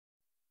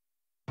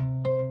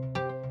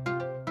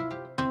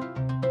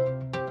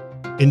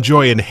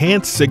Enjoy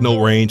enhanced signal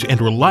range and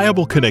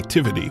reliable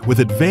connectivity with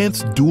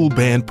advanced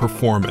dual-band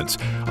performance,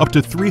 up to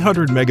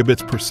 300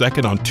 megabits per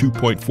second on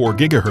 2.4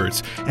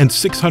 gigahertz and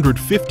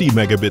 650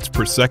 megabits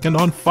per second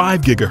on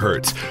 5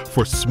 gigahertz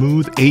for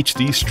smooth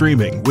HD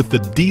streaming with the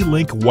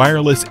D-Link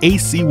Wireless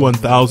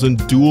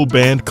AC1000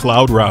 dual-band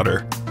cloud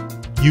router.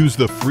 Use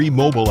the free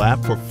mobile app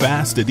for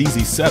fast and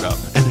easy setup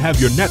and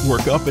have your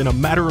network up in a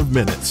matter of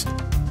minutes.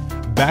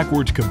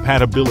 Backwards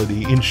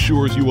compatibility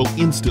ensures you will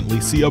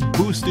instantly see a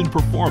boost in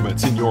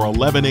performance in your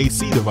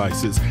 11AC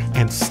devices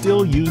and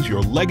still use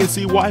your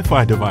legacy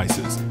Wi-Fi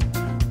devices.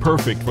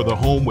 Perfect for the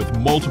home with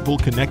multiple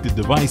connected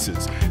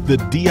devices, the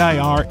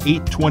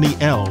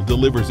DIR-820L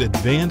delivers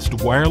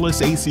advanced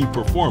wireless AC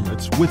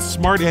performance with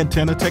smart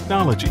antenna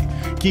technology,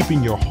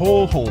 keeping your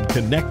whole home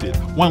connected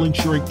while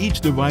ensuring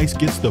each device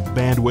gets the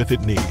bandwidth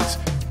it needs.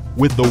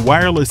 With the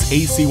wireless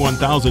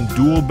AC1000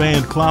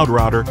 dual-band cloud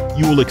router,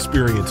 you will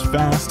experience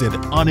fast and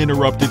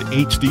uninterrupted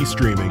HD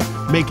streaming,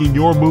 making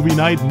your movie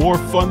night more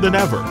fun than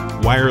ever.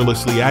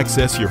 Wirelessly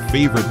access your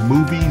favorite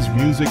movies,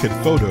 music,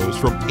 and photos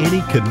from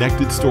any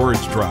connected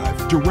storage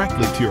drive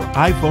directly to your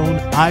iPhone,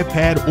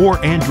 iPad,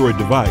 or Android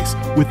device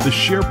with the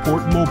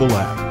SharePort mobile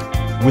app.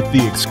 With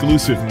the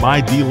exclusive My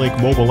D-Link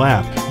mobile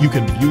app, you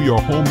can view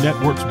your home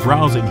network's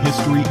browsing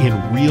history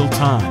in real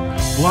time,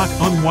 block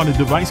unwanted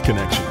device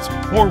connections,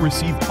 or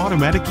receive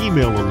automatic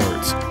email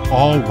alerts,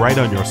 all right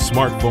on your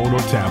smartphone or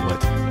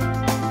tablet.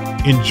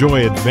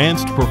 Enjoy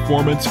advanced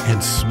performance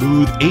and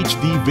smooth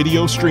HD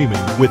video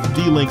streaming with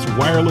D-Link's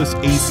wireless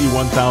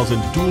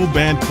AC1000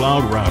 dual-band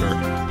cloud router,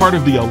 part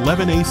of the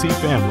 11AC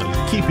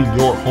family, keeping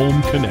your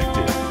home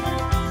connected.